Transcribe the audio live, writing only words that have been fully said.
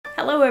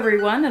Hello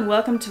everyone and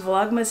welcome to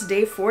Vlogmas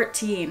Day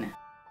 14.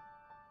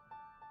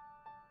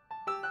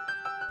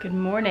 Good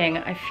morning.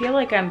 I feel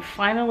like I'm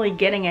finally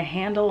getting a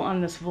handle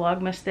on this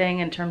Vlogmas thing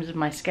in terms of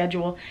my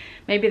schedule.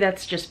 Maybe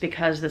that's just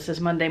because this is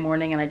Monday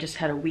morning and I just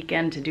had a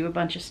weekend to do a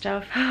bunch of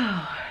stuff.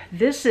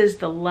 This is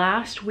the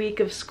last week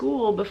of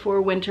school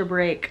before winter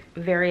break.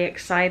 Very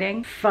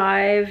exciting.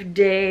 5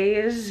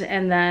 days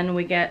and then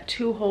we get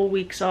 2 whole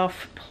weeks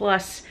off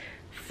plus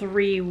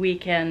 3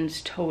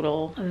 weekends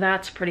total.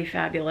 That's pretty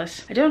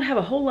fabulous. I don't have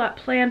a whole lot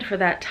planned for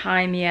that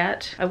time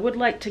yet. I would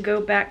like to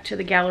go back to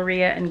the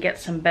Galleria and get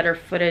some better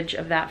footage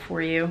of that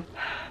for you.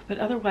 But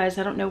otherwise,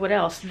 I don't know what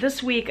else.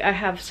 This week, I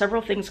have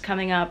several things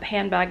coming up.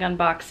 Handbag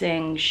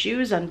unboxing,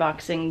 shoes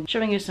unboxing,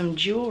 showing you some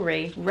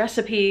jewelry,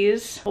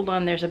 recipes. Hold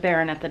on, there's a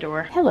Baron at the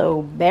door.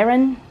 Hello,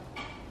 Baron.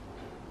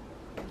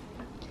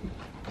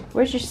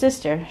 Where's your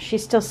sister?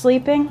 She's still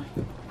sleeping?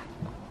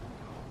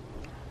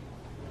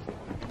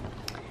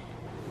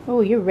 Oh,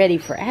 you're ready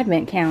for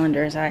advent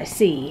calendars, I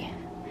see.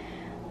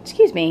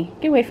 Excuse me,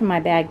 get away from my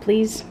bag,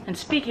 please. And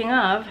speaking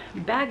of,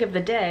 bag of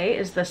the day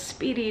is the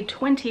Speedy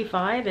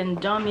 25 in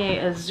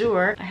Damier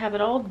Azur. I have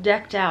it all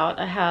decked out.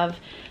 I have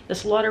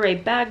this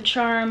Lauderay bag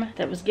charm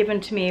that was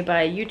given to me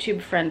by a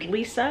YouTube friend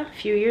Lisa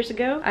a few years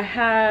ago. I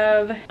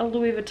have a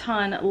Louis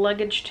Vuitton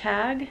luggage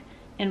tag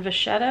in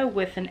vachetta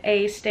with an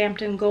A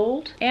stamped in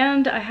gold.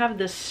 And I have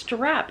this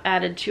strap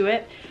added to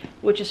it,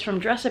 which is from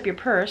Dress Up Your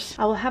Purse.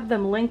 I will have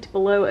them linked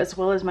below as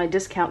well as my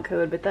discount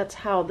code, but that's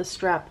how the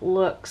strap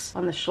looks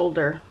on the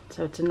shoulder.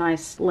 So it's a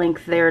nice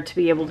length there to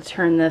be able to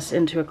turn this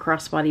into a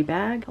crossbody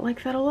bag. I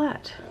like that a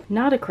lot.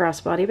 Not a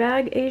crossbody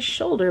bag, a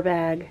shoulder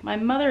bag. My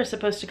mother is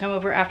supposed to come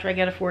over after I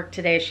get off work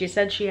today. She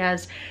said she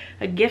has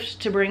a gift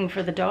to bring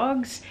for the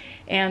dogs,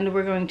 and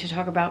we're going to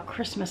talk about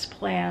Christmas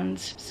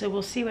plans. So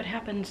we'll see what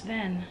happens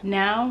then.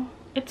 Now,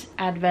 it's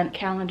advent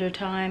calendar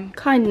time.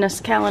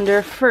 Kindness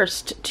calendar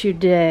first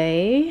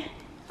today.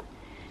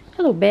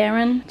 Hello,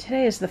 Baron.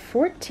 Today is the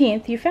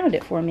 14th. You found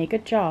it for me.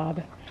 Good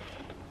job.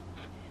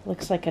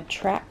 Looks like a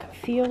track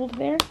field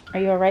there. Are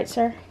you all right,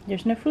 sir?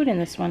 There's no food in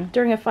this one.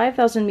 During a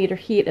 5,000 meter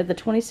heat at the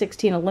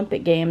 2016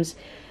 Olympic Games,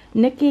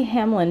 Nikki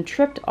Hamlin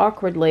tripped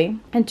awkwardly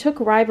and took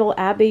rival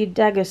Abby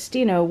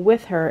D'Agostino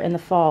with her in the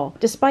fall.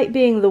 Despite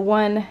being the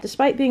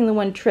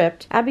one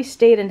tripped, Abby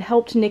stayed and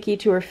helped Nikki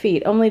to her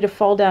feet, only to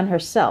fall down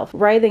herself,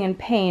 writhing in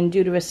pain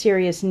due to a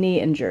serious knee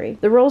injury.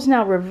 The roles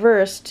now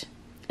reversed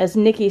as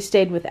Nikki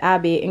stayed with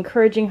Abby,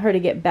 encouraging her to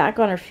get back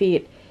on her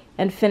feet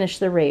and finish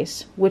the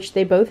race, which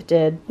they both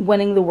did,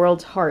 winning the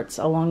world's hearts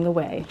along the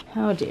way.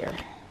 Oh dear.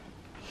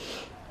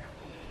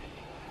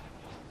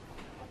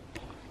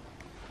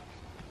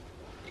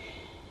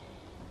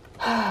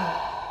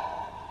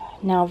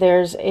 Now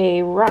there's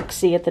a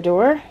Roxy at the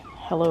door.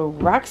 Hello,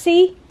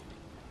 Roxy.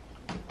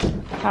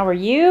 How are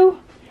you?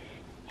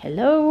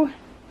 Hello.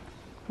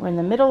 We're in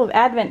the middle of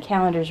advent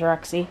calendars,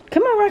 Roxy.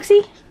 Come on,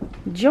 Roxy.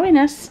 Join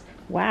us.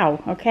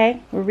 Wow,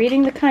 okay. We're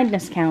reading the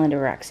kindness calendar,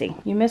 Roxy.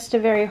 You missed a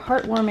very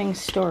heartwarming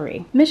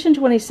story. Mission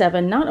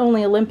 27, not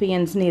only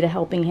Olympians need a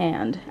helping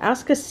hand.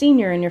 Ask a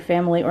senior in your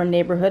family or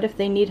neighborhood if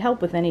they need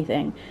help with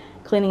anything.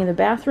 Cleaning the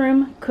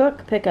bathroom,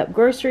 cook, pick up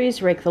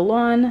groceries, rake the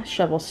lawn,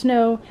 shovel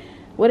snow.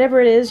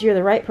 Whatever it is, you're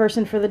the right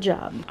person for the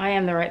job. I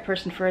am the right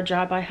person for a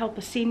job. I help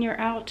a senior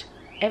out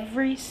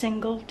every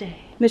single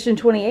day. Mission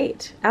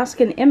 28. Ask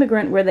an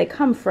immigrant where they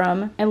come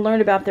from and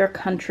learn about their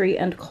country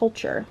and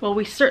culture. Well,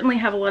 we certainly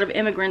have a lot of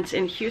immigrants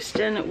in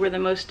Houston. We're the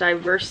most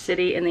diverse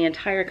city in the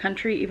entire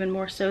country, even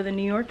more so than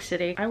New York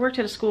City. I worked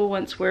at a school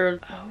once where,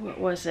 what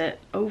was it?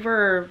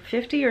 Over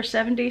 50 or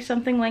 70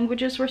 something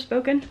languages were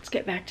spoken. Let's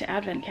get back to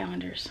advent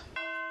calendars.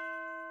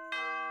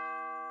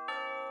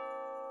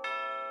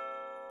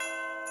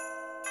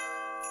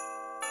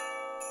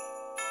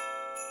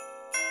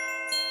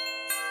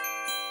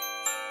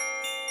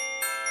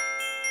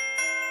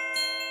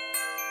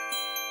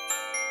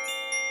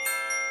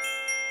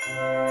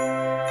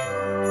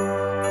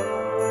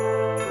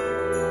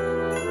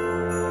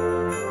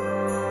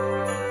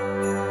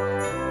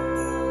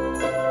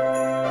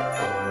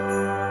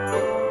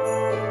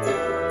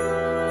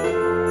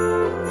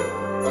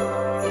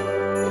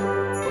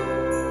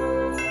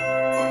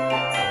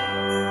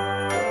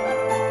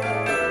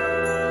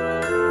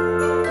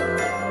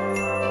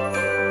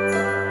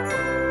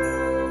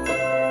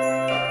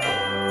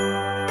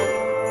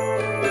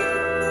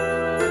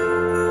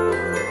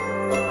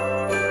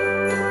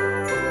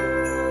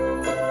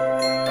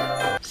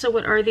 So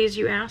what are these,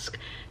 you ask?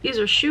 These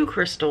are shoe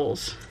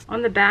crystals.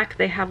 On the back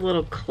they have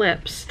little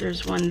clips.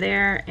 There's one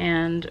there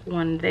and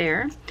one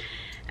there.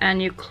 And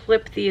you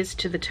clip these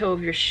to the toe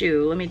of your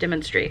shoe. Let me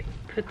demonstrate.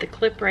 Put the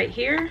clip right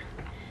here,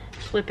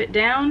 flip it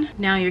down.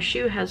 Now your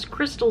shoe has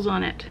crystals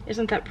on it.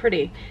 Isn't that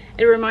pretty?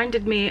 It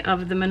reminded me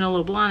of the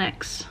Manolo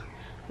Blahniks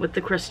with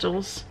the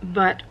crystals,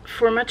 but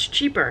for much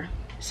cheaper.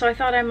 So I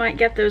thought I might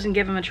get those and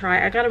give them a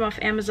try. I got them off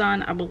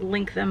Amazon. I will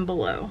link them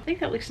below. I think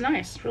that looks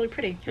nice. It's really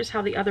pretty. Here's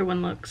how the other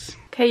one looks.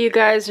 Okay, you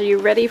guys, are you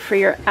ready for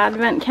your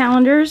advent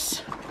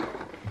calendars?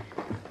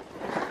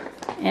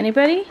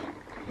 Anybody?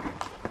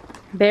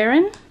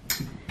 Baron?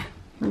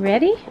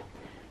 Ready?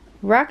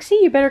 Roxy,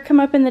 you better come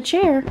up in the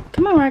chair.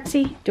 Come on,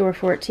 Roxy. Door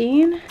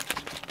 14.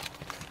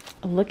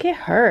 Look at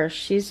her.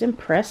 She's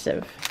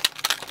impressive.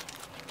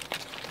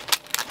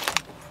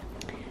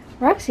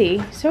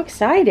 Roxy, so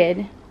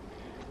excited.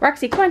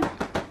 Roxy, come on.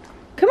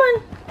 Come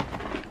on.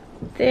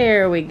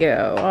 There we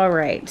go. All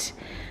right.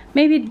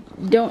 Maybe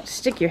don't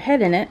stick your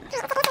head in it.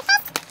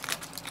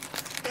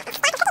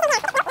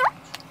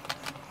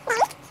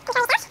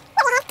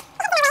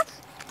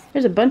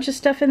 There's a bunch of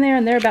stuff in there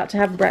and they're about to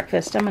have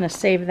breakfast. I'm going to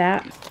save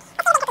that.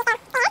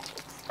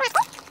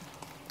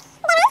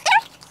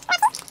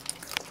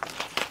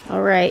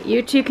 All right,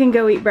 you two can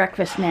go eat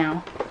breakfast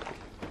now.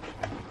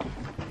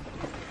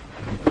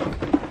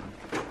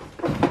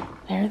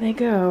 There they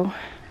go.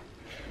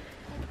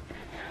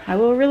 I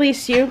will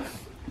release you.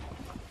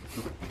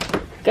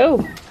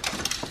 Go.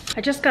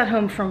 I just got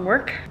home from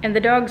work and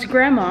the dog's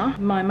grandma,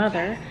 my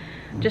mother,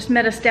 just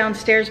met us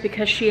downstairs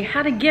because she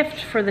had a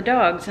gift for the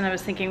dogs, and I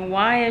was thinking,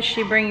 why is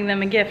she bringing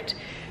them a gift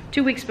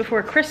 2 weeks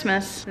before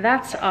Christmas?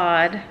 That's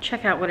odd.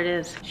 Check out what it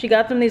is. She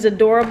got them these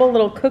adorable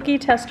little cookie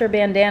tester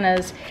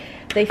bandanas.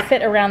 They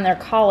fit around their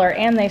collar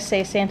and they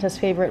say Santa's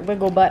favorite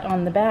wiggle butt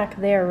on the back.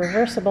 They are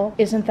reversible.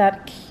 Isn't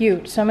that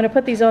cute? So I'm gonna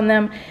put these on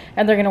them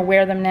and they're gonna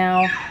wear them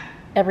now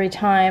every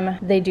time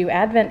they do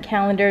advent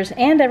calendars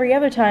and every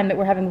other time that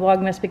we're having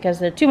Vlogmas because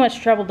they're too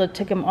much trouble to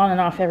take them on and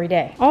off every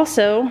day.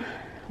 Also,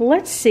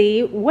 let's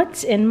see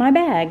what's in my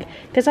bag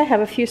because I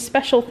have a few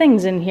special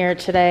things in here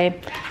today.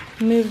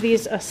 Move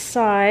these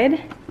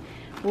aside.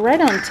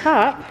 Right on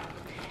top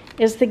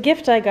is the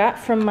gift I got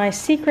from my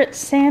Secret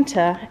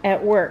Santa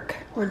at work.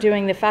 We're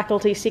doing the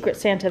faculty Secret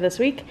Santa this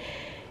week.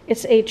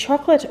 It's a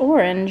chocolate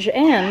orange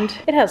and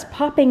it has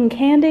popping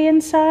candy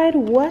inside.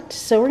 What?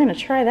 So we're gonna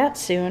try that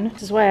soon.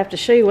 This is why I have to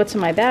show you what's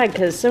in my bag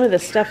because some of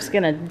this stuff's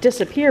gonna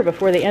disappear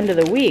before the end of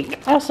the week.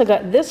 I also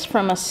got this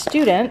from a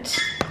student.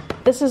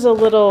 This is a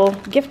little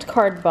gift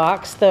card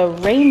box. The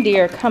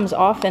reindeer comes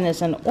off and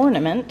is an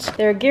ornament.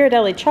 There are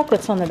Ghirardelli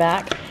chocolates on the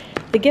back.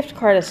 The gift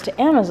card is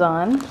to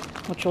Amazon,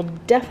 which will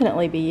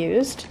definitely be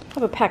used. I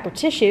have a pack of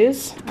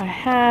tissues. I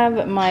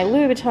have my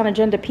Louis Vuitton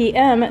Agenda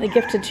PM,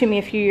 gifted to me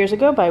a few years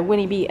ago by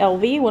Winnie B.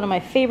 LV, one of my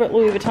favorite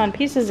Louis Vuitton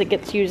pieces. It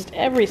gets used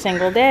every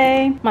single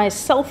day. My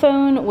cell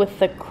phone with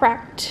the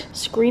cracked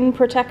screen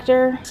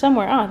protector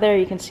somewhere. Ah, there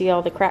you can see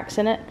all the cracks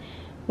in it,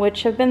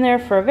 which have been there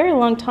for a very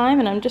long time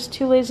and I'm just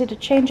too lazy to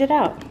change it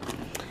out.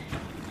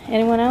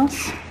 Anyone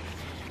else?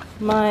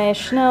 My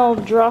Chanel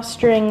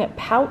drawstring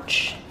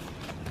pouch.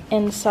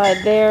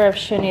 Inside there, I've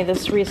shown you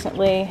this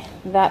recently,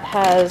 that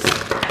has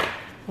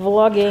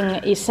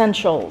vlogging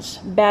essentials,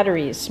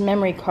 batteries,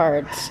 memory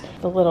cards,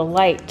 the little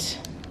light.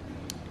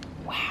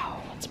 Wow,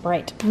 it's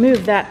bright.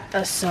 Move that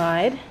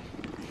aside.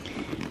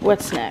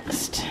 What's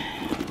next?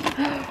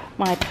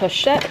 My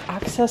pochette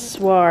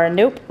accessoire.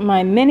 Nope,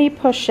 my mini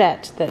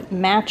pochette that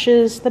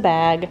matches the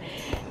bag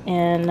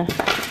in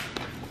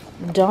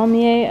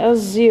Damier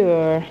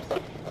Azur.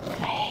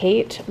 I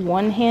hate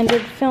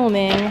one-handed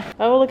filming.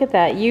 Oh, look at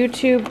that.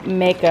 YouTube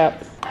makeup.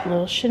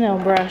 Little Chanel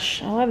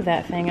brush. I love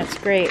that thing. It's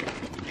great.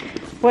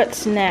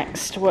 What's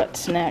next?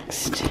 What's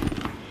next?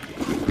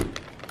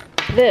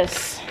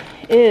 This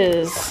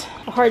is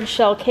a hard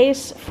shell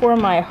case for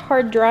my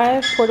hard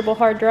drive, portable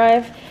hard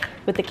drive,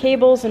 with the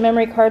cables and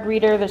memory card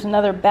reader. There's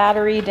another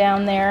battery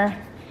down there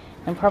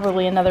and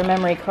probably another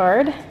memory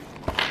card.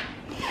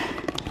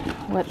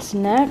 What's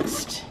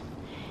next?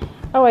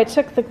 Oh, I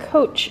took the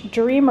Coach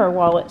Dreamer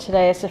wallet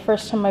today. It's the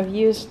first time I've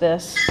used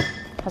this.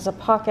 Has a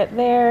pocket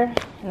there,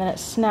 and then it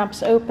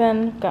snaps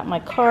open. Got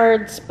my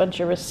cards, bunch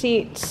of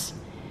receipts.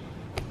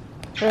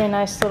 Very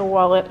nice little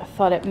wallet. I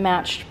thought it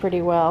matched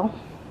pretty well.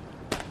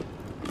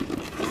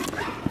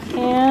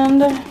 And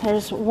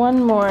there's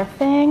one more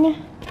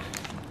thing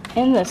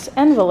in this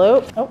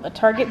envelope. Oh, a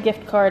Target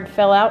gift card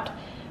fell out.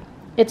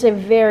 It's a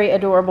very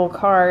adorable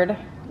card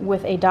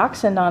with a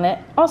dachshund on it,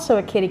 also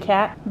a kitty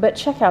cat, but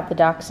check out the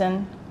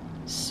dachshund.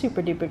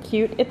 Super duper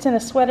cute. It's in a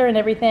sweater and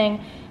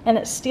everything, and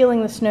it's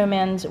stealing the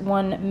snowman's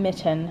one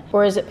mitten.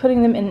 Or is it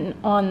putting them in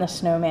on the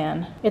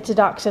snowman? It's a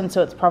dachshund,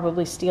 so it's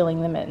probably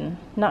stealing the mitten.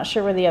 Not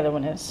sure where the other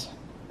one is.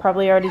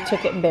 Probably already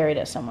took it and buried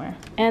it somewhere.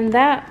 And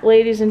that,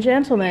 ladies and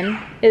gentlemen,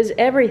 is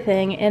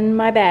everything in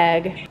my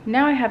bag.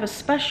 Now I have a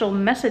special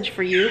message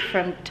for you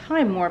from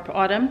Time Warp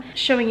Autumn,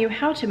 showing you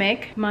how to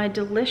make my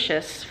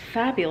delicious,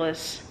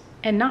 fabulous,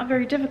 and not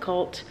very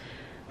difficult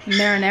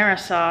marinara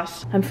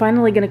sauce. I'm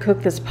finally gonna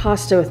cook this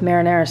pasta with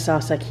marinara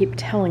sauce I keep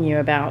telling you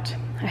about.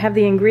 I have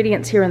the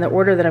ingredients here in the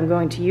order that I'm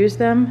going to use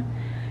them.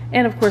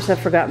 And of course I've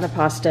forgotten the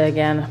pasta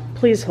again.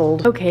 Please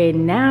hold. Okay,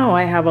 now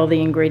I have all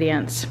the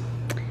ingredients.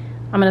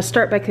 I'm gonna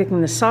start by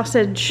cooking the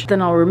sausage, then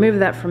I'll remove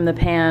that from the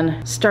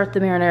pan, start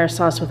the marinara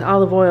sauce with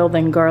olive oil,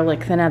 then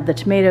garlic, then add the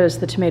tomatoes,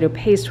 the tomato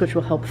paste, which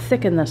will help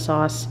thicken the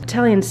sauce,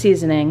 Italian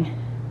seasoning.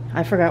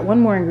 I forgot one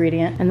more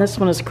ingredient, and this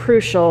one is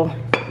crucial.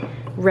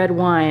 Red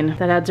wine.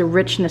 That adds a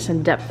richness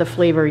and depth of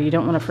flavor. You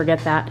don't want to forget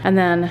that. And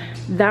then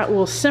that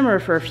will simmer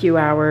for a few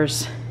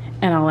hours,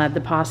 and I'll add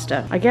the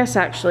pasta. I guess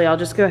actually I'll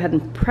just go ahead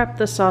and prep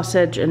the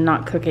sausage and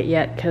not cook it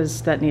yet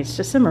because that needs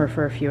to simmer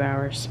for a few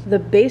hours. The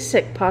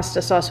basic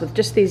pasta sauce with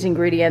just these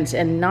ingredients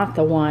and not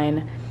the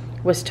wine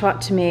was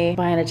taught to me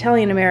by an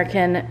Italian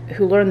American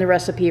who learned the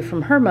recipe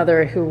from her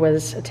mother, who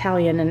was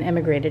Italian and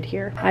immigrated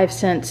here. I've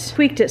since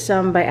tweaked it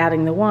some by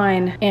adding the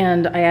wine,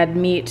 and I add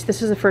meat.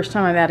 This is the first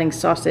time I'm adding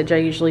sausage. I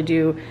usually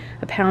do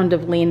a pound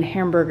of lean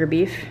hamburger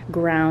beef,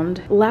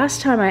 ground.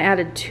 Last time I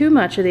added too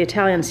much of the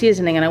Italian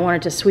seasoning and I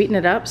wanted to sweeten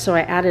it up, so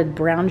I added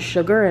brown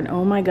sugar, and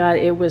oh my god,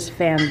 it was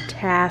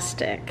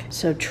fantastic.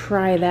 So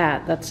try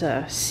that. That's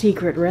a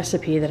secret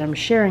recipe that I'm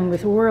sharing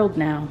with the world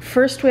now.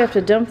 First, we have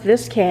to dump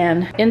this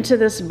can into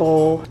this bowl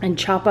and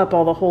chop up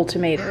all the whole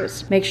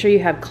tomatoes. Make sure you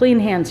have clean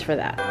hands for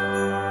that.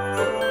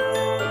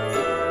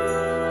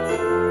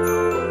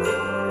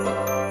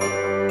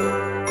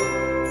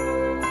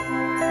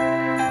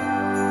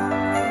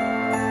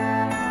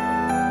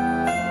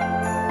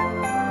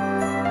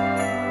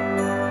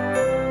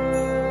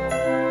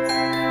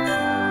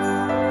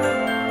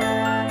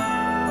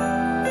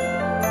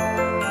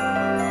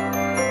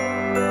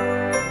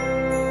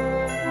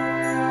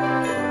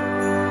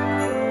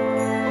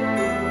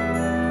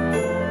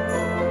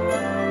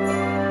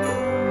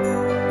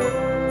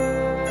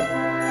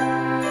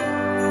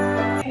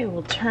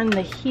 Turn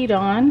the heat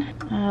on,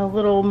 a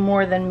little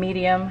more than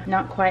medium,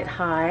 not quite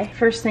high.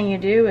 First thing you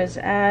do is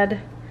add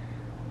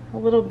a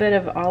little bit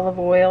of olive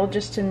oil,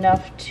 just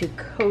enough to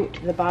coat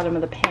the bottom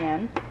of the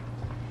pan.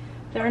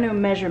 There are no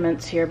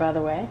measurements here, by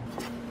the way.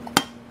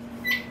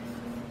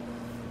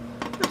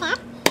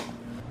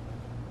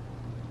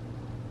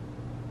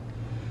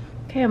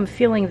 Okay, I'm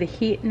feeling the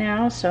heat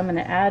now, so I'm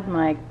gonna add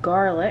my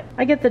garlic.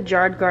 I get the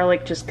jarred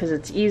garlic just because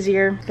it's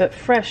easier, but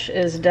fresh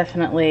is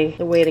definitely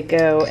the way to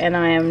go, and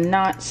I am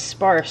not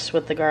sparse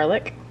with the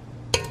garlic.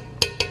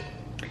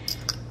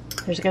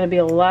 There's gonna be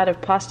a lot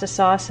of pasta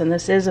sauce, and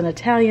this is an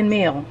Italian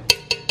meal.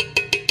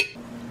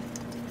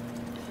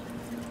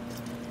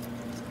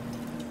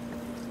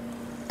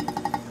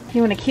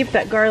 You want to keep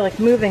that garlic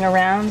moving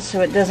around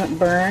so it doesn't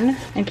burn,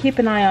 and keep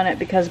an eye on it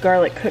because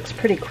garlic cooks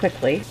pretty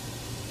quickly.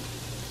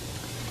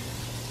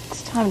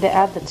 Time to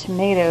add the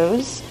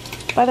tomatoes.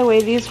 By the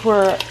way, these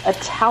were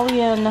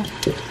Italian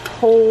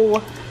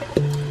whole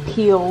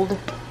peeled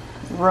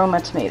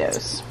Roma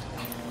tomatoes.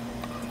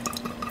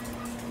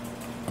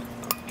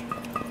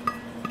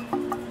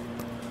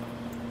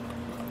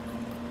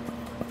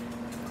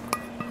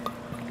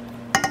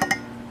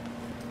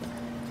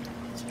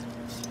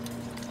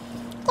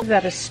 Give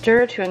that a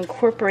stir to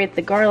incorporate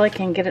the garlic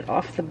and get it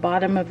off the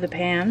bottom of the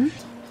pan.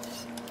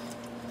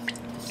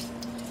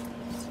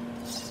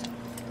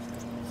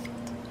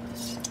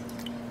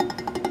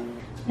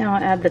 Now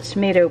I'll add the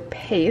tomato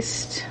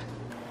paste.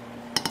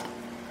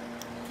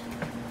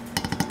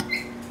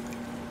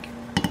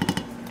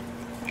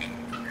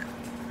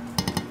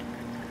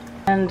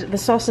 And the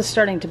sauce is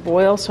starting to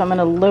boil, so I'm going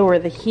to lower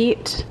the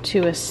heat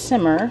to a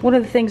simmer. One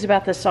of the things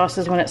about this sauce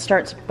is when it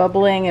starts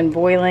bubbling and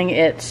boiling,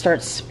 it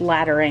starts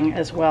splattering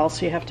as well,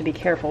 so you have to be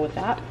careful with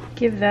that.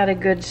 Give that a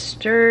good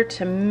stir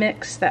to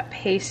mix that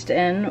paste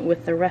in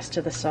with the rest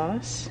of the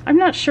sauce. I'm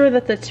not sure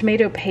that the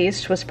tomato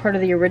paste was part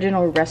of the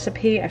original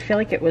recipe. I feel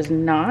like it was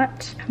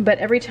not, but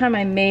every time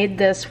I made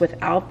this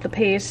without the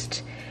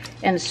paste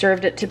and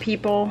served it to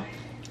people,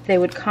 they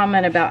would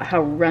comment about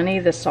how runny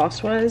the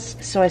sauce was.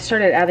 So I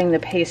started adding the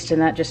paste, and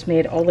that just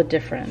made all the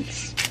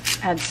difference.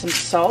 Add some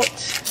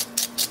salt.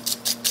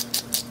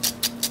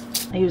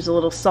 I use a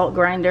little salt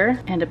grinder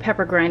and a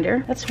pepper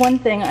grinder. That's one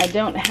thing I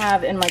don't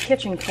have in my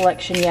kitchen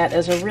collection yet,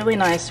 is a really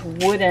nice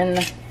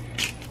wooden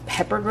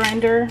pepper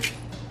grinder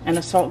and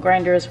a salt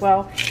grinder as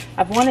well.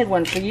 I've wanted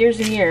one for years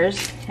and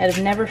years and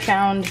have never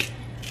found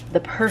the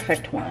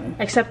perfect one.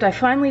 Except I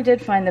finally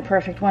did find the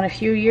perfect one a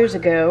few years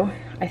ago.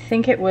 I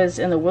think it was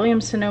in the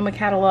Williams-Sonoma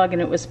catalog,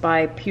 and it was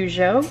by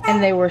Peugeot,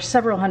 and they were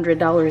several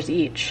 $100s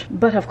each.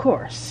 But of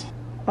course,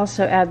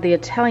 also add the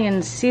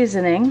Italian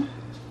seasoning.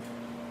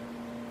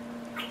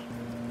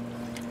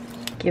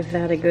 Give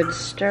that a good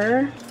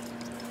stir.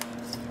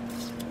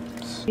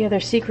 The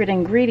other secret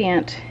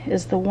ingredient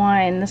is the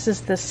wine. This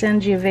is the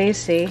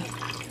Sangiovese,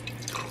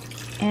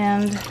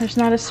 and there's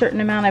not a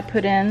certain amount I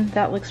put in.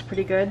 That looks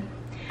pretty good.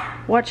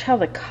 Watch how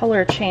the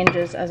color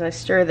changes as I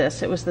stir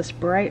this. It was this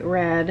bright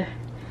red,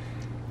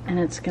 and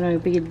it's going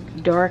to be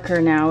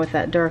darker now with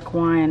that dark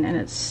wine, and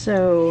it's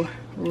so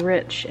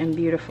rich and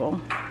beautiful.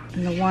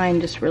 And the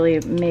wine just really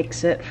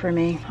makes it for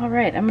me. All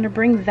right, I'm going to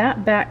bring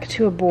that back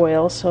to a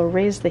boil, so I'll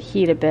raise the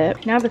heat a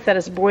bit. Now that that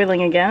is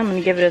boiling again, I'm going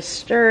to give it a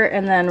stir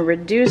and then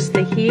reduce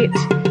the heat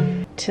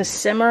to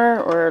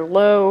simmer or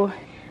low.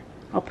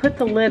 I'll put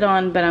the lid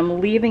on, but I'm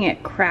leaving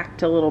it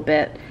cracked a little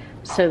bit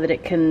so that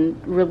it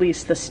can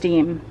release the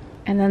steam.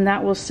 And then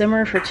that will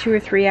simmer for 2 or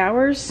 3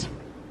 hours,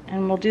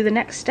 and we'll do the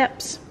next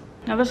steps.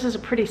 Now this is a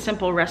pretty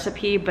simple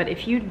recipe, but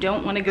if you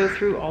don't want to go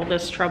through all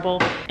this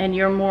trouble and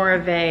you're more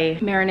of a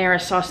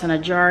marinara sauce in a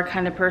jar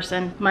kind of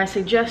person, my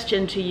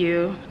suggestion to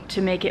you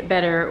to make it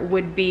better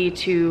would be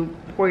to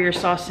pour your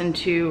sauce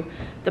into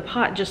the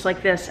pot just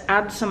like this.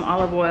 Add some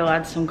olive oil,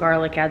 add some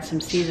garlic, add some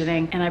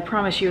seasoning, and I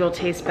promise you it'll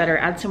taste better.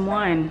 Add some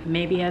wine,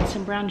 maybe add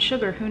some brown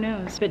sugar, who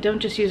knows? But don't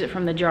just use it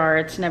from the jar.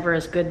 It's never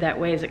as good that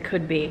way as it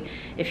could be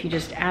if you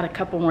just add a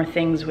couple more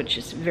things, which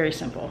is very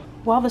simple.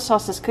 While the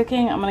sauce is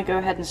cooking, I'm gonna go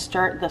ahead and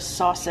start the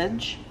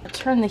sausage. I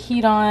turn the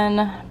heat on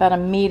about a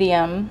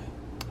medium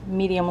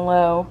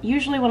low.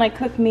 Usually when I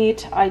cook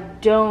meat, I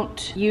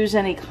don't use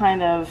any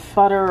kind of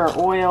butter or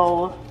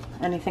oil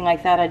or anything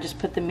like that. I just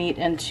put the meat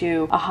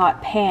into a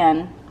hot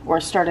pan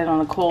or start it on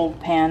a cold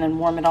pan and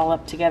warm it all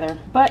up together.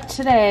 But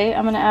today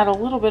I'm gonna add a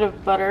little bit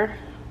of butter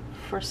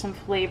for some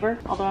flavor,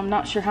 although I'm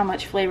not sure how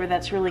much flavor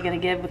that's really gonna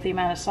give with the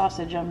amount of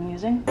sausage I'm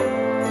using.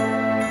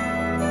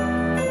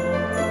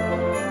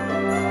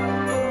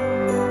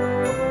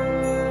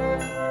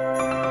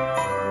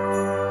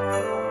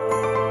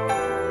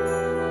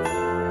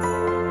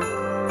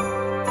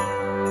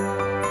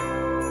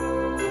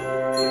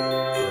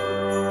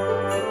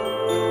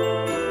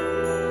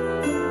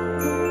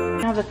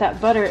 Now that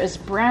that butter is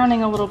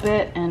browning a little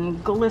bit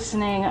and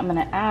glistening, I'm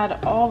gonna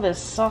add all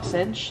this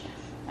sausage.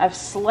 I've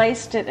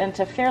sliced it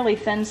into fairly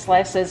thin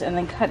slices and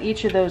then cut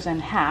each of those in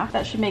half.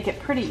 That should make it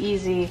pretty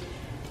easy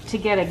to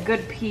get a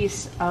good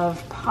piece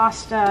of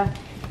pasta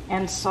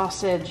and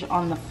sausage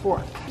on the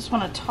fork. Just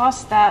wanna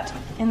toss that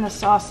in the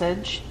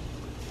sausage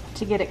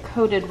to get it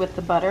coated with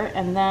the butter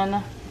and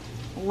then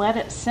let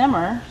it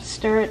simmer.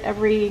 Stir it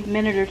every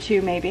minute or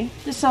two maybe.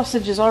 This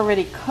sausage is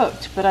already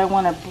cooked, but I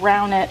want to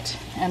brown it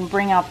and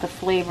bring out the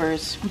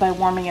flavors by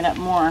warming it up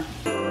more.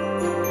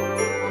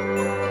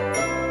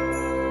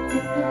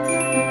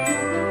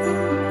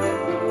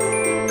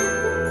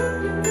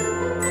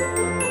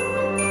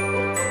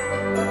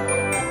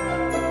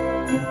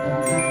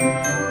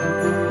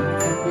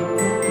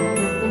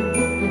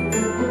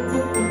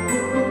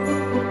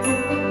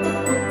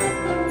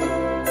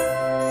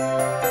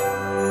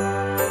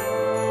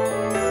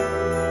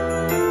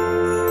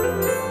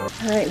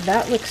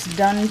 That looks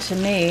done to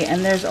me,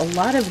 and there's a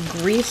lot of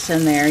grease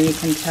in there, you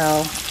can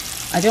tell.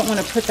 I don't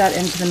want to put that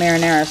into the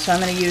marinara, so I'm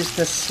going to use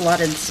this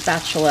slotted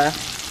spatula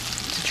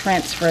to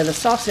transfer the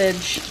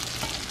sausage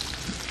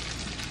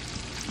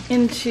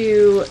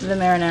into the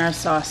marinara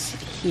sauce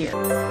here.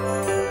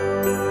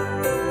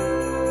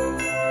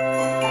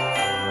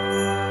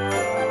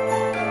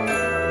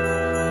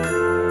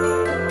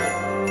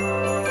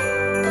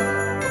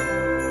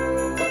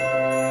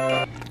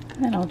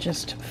 Then I'll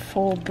just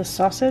fold the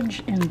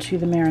sausage into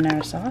the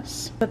marinara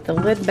sauce. Put the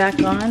lid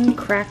back on,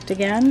 cracked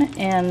again,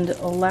 and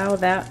allow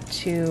that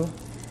to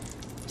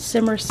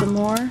simmer some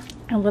more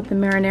and let the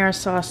marinara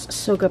sauce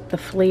soak up the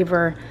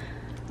flavor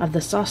of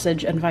the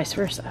sausage and vice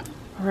versa.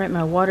 All right,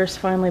 my water's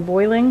finally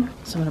boiling,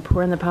 so I'm gonna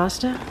pour in the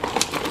pasta.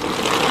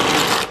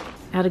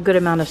 Add a good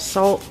amount of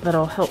salt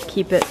that'll help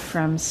keep it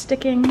from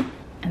sticking,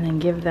 and then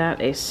give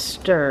that a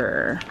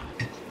stir.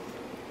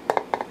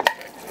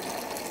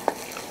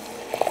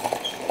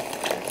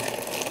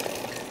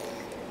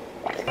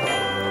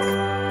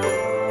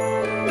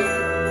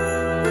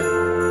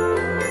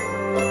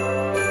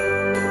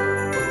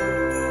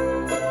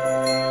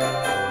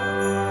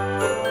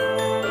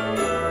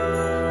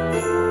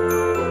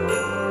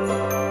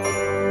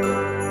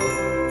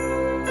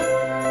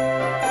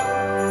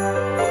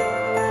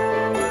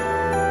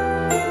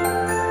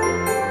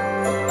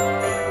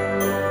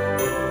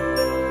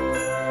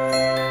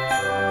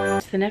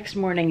 The next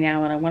morning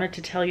now, and I wanted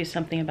to tell you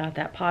something about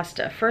that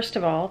pasta. First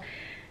of all,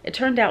 it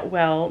turned out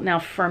well. Now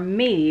for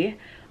me,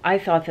 I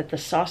thought that the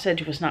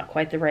sausage was not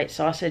quite the right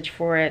sausage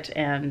for it,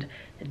 and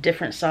a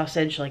different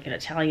sausage, like an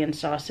Italian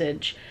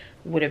sausage,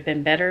 would have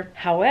been better.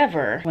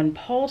 However, when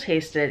Paul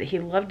tasted it, he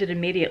loved it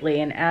immediately,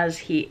 and as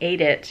he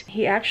ate it,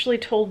 he actually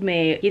told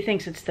me he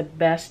thinks it's the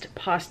best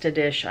pasta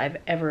dish I've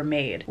ever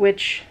made,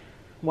 which,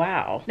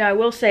 wow. Now I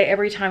will say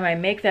every time I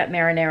make that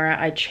marinara,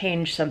 I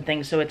change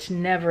something, so it's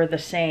never the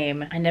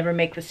same. I never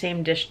make the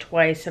same dish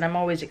twice, and I'm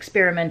always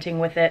experimenting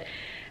with it,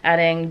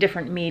 adding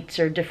different meats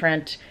or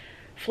different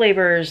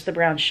flavors, the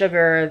brown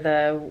sugar,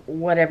 the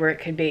whatever it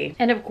could be.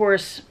 And of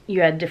course,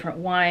 you add different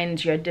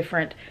wines, you add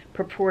different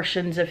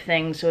proportions of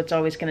things, so it's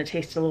always gonna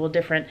taste a little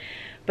different.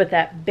 But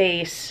that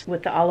base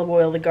with the olive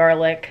oil, the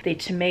garlic, the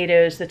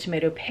tomatoes, the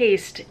tomato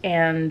paste,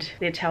 and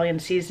the Italian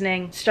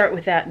seasoning, start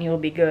with that and you'll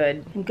be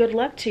good. And good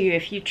luck to you.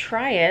 If you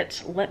try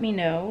it, let me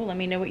know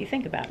what you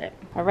think about it.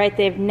 All right,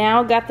 they've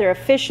now got their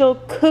official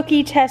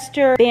cookie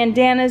tester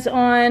bandanas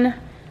on.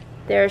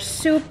 They're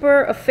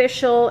super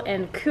official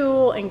and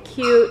cool and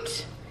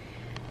cute.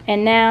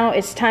 And now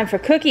it's time for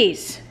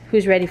cookies.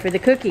 Who's ready for the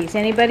cookies?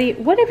 Anybody?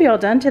 What have y'all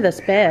done to this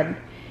bed?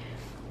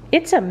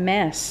 It's a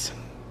mess.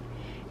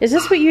 Is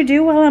this what you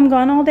do while I'm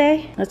gone all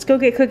day? Let's go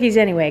get cookies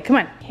anyway. Come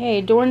on. Okay,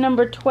 door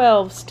number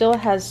 12 still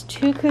has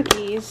 2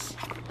 cookies.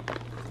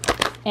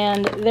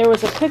 And there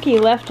was a cookie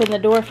left in the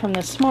door from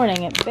this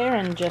morning that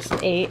Barron just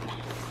ate.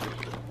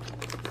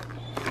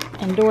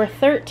 And door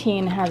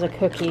 13 has a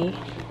cookie.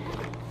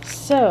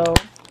 So,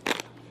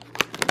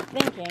 I'm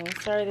thinking,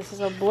 sorry this is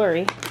all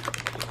blurry.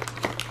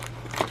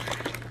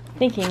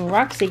 Thinking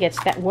Roxy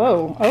gets that.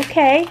 Whoa,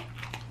 okay.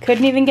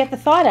 Couldn't even get the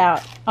thought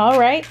out. All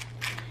right.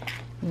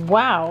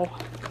 Wow.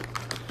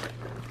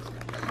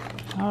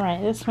 All right,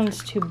 this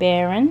one's to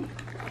Baron.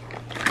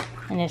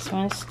 And this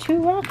one's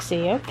to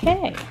Roxy.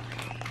 Okay.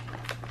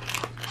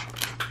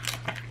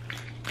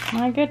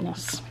 My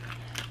goodness.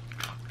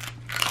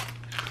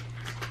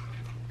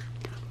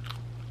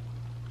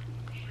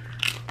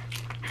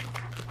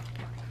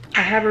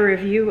 I have a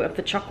review of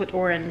the chocolate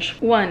orange.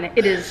 One,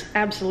 it is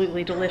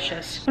absolutely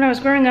delicious. When I was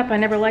growing up, I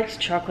never liked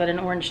chocolate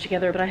and orange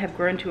together, but I have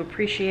grown to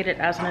appreciate it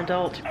as an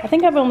adult. I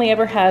think I've only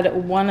ever had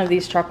one of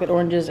these chocolate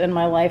oranges in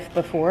my life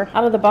before.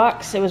 Out of the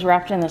box, it was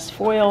wrapped in this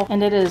foil,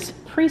 and it is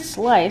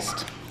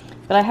pre-sliced,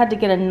 but I had to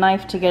get a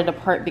knife to get it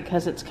apart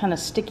because it's kind of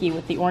sticky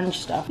with the orange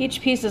stuff.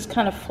 Each piece is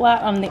kind of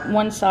flat on the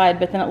one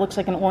side, but then it looks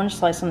like an orange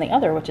slice on the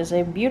other, which is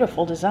a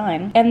beautiful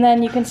design. And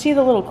then you can see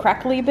the little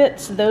crackly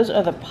bits. Those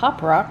are the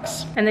Pop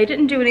Rocks. And they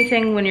didn't do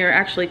anything when you're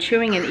actually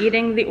chewing and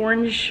eating the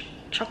orange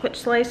chocolate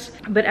slice,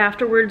 but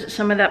afterwards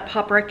some of that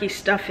Pop Rocky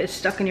stuff is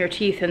stuck in your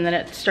teeth and then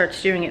it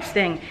starts doing its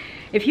thing.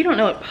 If you don't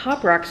know what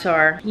Pop Rocks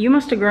are, you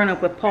must have grown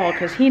up with Paul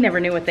because he never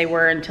knew what they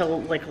were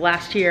until like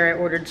last year. I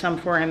ordered some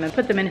for him and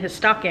put them in his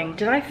stocking.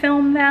 Did I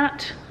film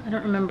that? I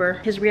don't remember.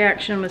 His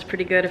reaction was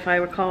pretty good if I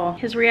recall.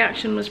 His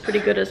reaction was pretty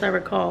good as I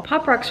recall.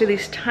 Pop Rocks are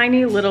these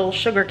tiny little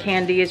sugar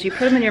candies. You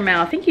put them in your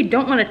mouth. I think you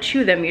don't want to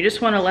chew them. You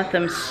just want to let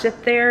them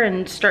sit there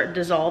and start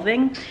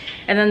dissolving.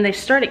 And then they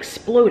start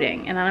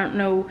exploding. And I don't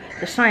know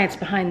the science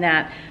behind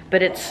that,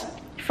 but it's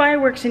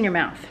fireworks in your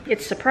mouth.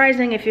 It's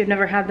surprising if you've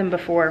never had them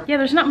before. Yeah,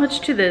 there's not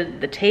much to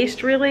the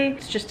taste really.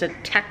 It's just a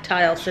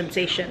tactile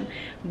sensation.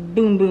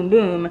 Boom, boom,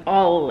 boom,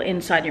 all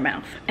inside your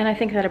mouth. And I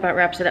think that about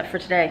wraps it up for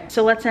today.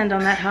 So let's end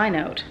on that high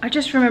note. I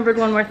just remembered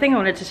one more thing I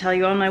wanted to tell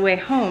you. On my way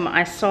home,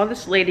 I saw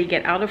this lady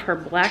get out of her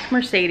black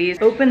Mercedes,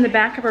 open the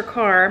back of her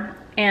car,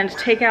 and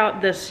take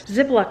out this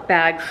Ziploc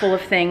bag full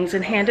of things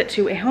and hand it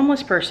to a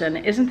homeless person.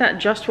 Isn't that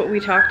just what we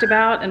talked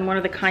about in one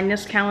of the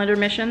kindness calendar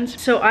missions?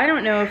 So I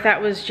don't know if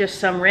that was just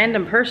some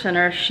random person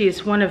or if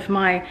she's one of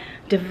my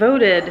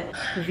devoted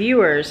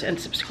viewers and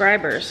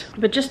subscribers.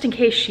 But just in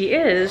case she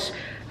is,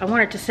 I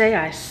wanted to say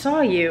I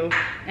saw you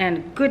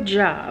and good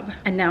job.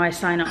 And now I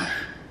sign off.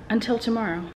 Until tomorrow.